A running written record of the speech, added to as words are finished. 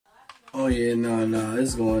Oh yeah, no,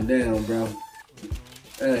 it's going down, bro.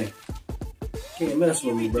 Hey, can't mess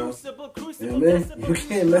with me, bro. You know what I mean? You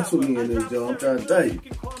can't mess with me in this, Joe. I'm trying to tell you.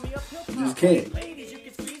 You just can't.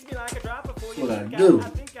 That's what I do.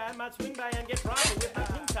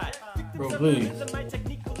 Bro, please.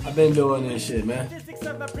 I've been doing this shit, man.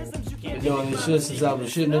 Been doing this shit since I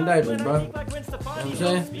was shitting in diapers, bro. You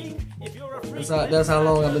know what I'm saying? That's how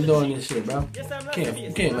long I've been doing this shit, bro.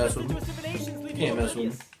 You can't mess with me. You can't mess with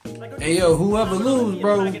me. Hey yo, whoever lose,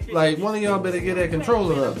 bro, like one of y'all better get that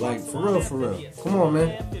controller up, like for real, for real. Come on,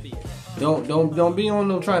 man. Don't be on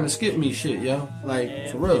no trying to skip me shit, yo. Like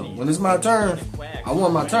for real. When it's my turn, I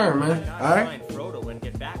want my turn, man. All right.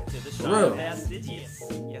 For real.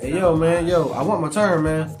 Hey yo, man, I want my turn,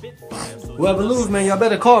 man. Whoever lose, man, y'all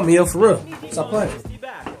better call me, yo, for real. Stop playing.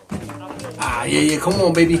 Ah, yeah, come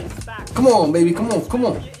on, baby. Come on, baby, come on.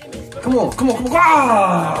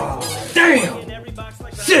 Ah, damn.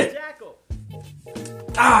 Shit!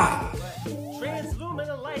 Ah!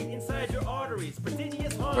 Transluminant light inside your arteries.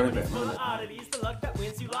 Prodigious harmonies full of oddities. The luck that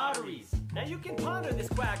wins you lotteries. Now you can ponder this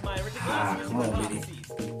quagmire into come on, baby.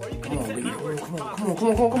 Or you can accept my words. Come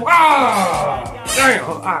on. Ah!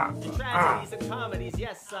 Damn! Tragedies and comedies.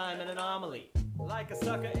 Yes, I'm an anomaly. Like a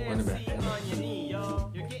sucker MC on your knee,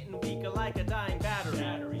 yo. You're getting weaker like a dying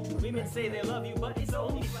battery. Women say they love you, but it's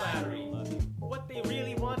only flattery. What they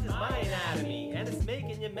really want is my anatomy, and it's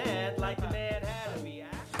making you mad like the Mad Hatter be.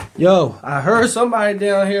 Yo, I heard somebody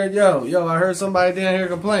down here. Yo, I heard somebody down here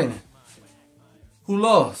complaining. Who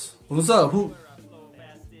lost? What's up? Who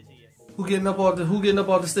getting up off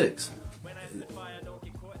the sticks?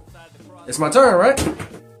 It's my turn, right?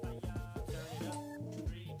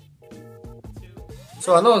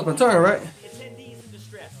 So I know it's my turn, right?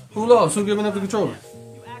 Who lost? Who giving up the controller?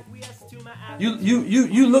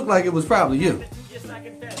 You look like it was probably you.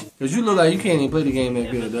 Cause you look like you can't even play the game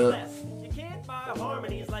that good, dog. You can't buy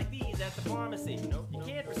harmonies like these at the pharmacy. You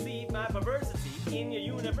can't receive my perversity in your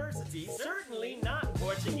university. Certainly not in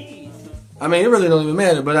Portuguese. I mean, it really don't even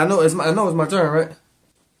matter. But I know it's my turn, right?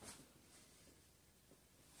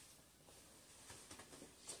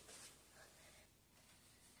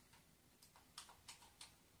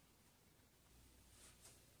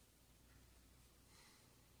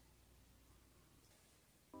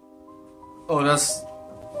 Oh, that's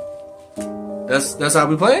how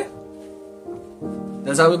we playing?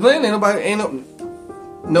 That's how we playing? Nobody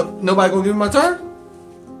gonna give me my turn?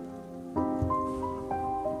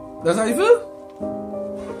 That's how you feel?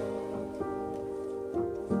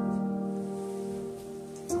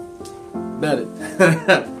 Bet it.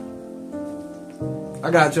 I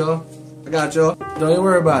got y'all. Don't even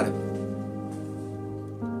worry about it.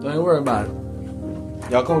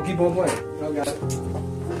 Y'all gonna keep on playing. Y'all got it.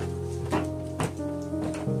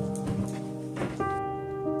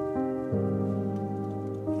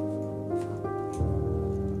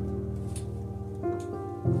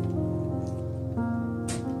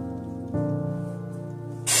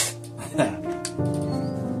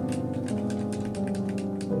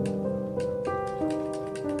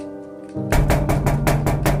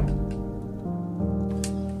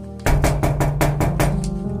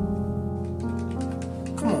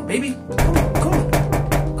 Baby,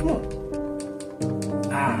 come on.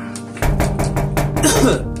 Ah.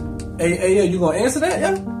 hey, yo, you gonna answer that,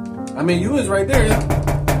 yeah? I mean, you is right there, yeah.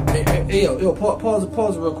 Hey, yo,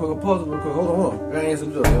 pause real quick. Hold on. I gotta answer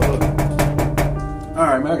the door, yo. Look. All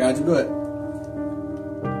right, man, I got you. Go ahead.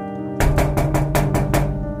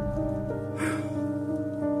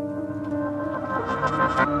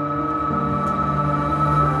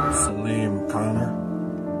 Salim Connor.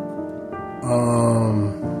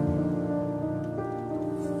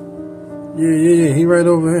 Yeah, he right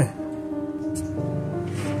over here.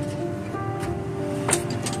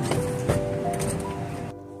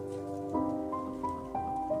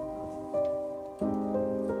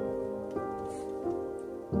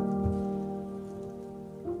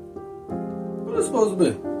 What is it supposed to be?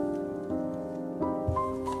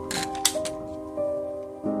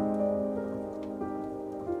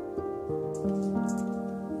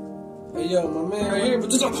 Hey, yo, my man right here, but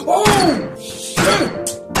just oh shit!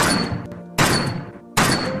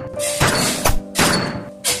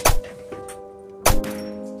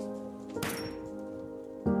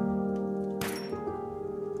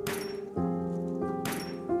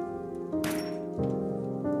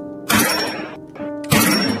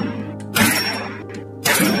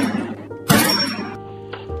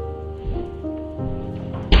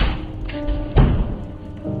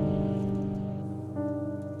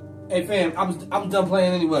 Hey fam, I was done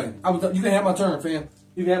playing anyway. You can have my turn, fam.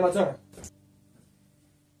 You can have my turn.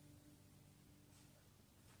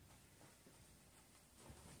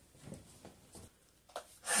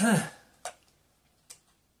 I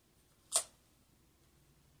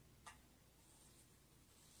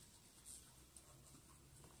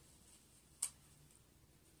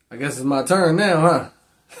guess it's my turn now,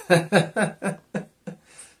 huh?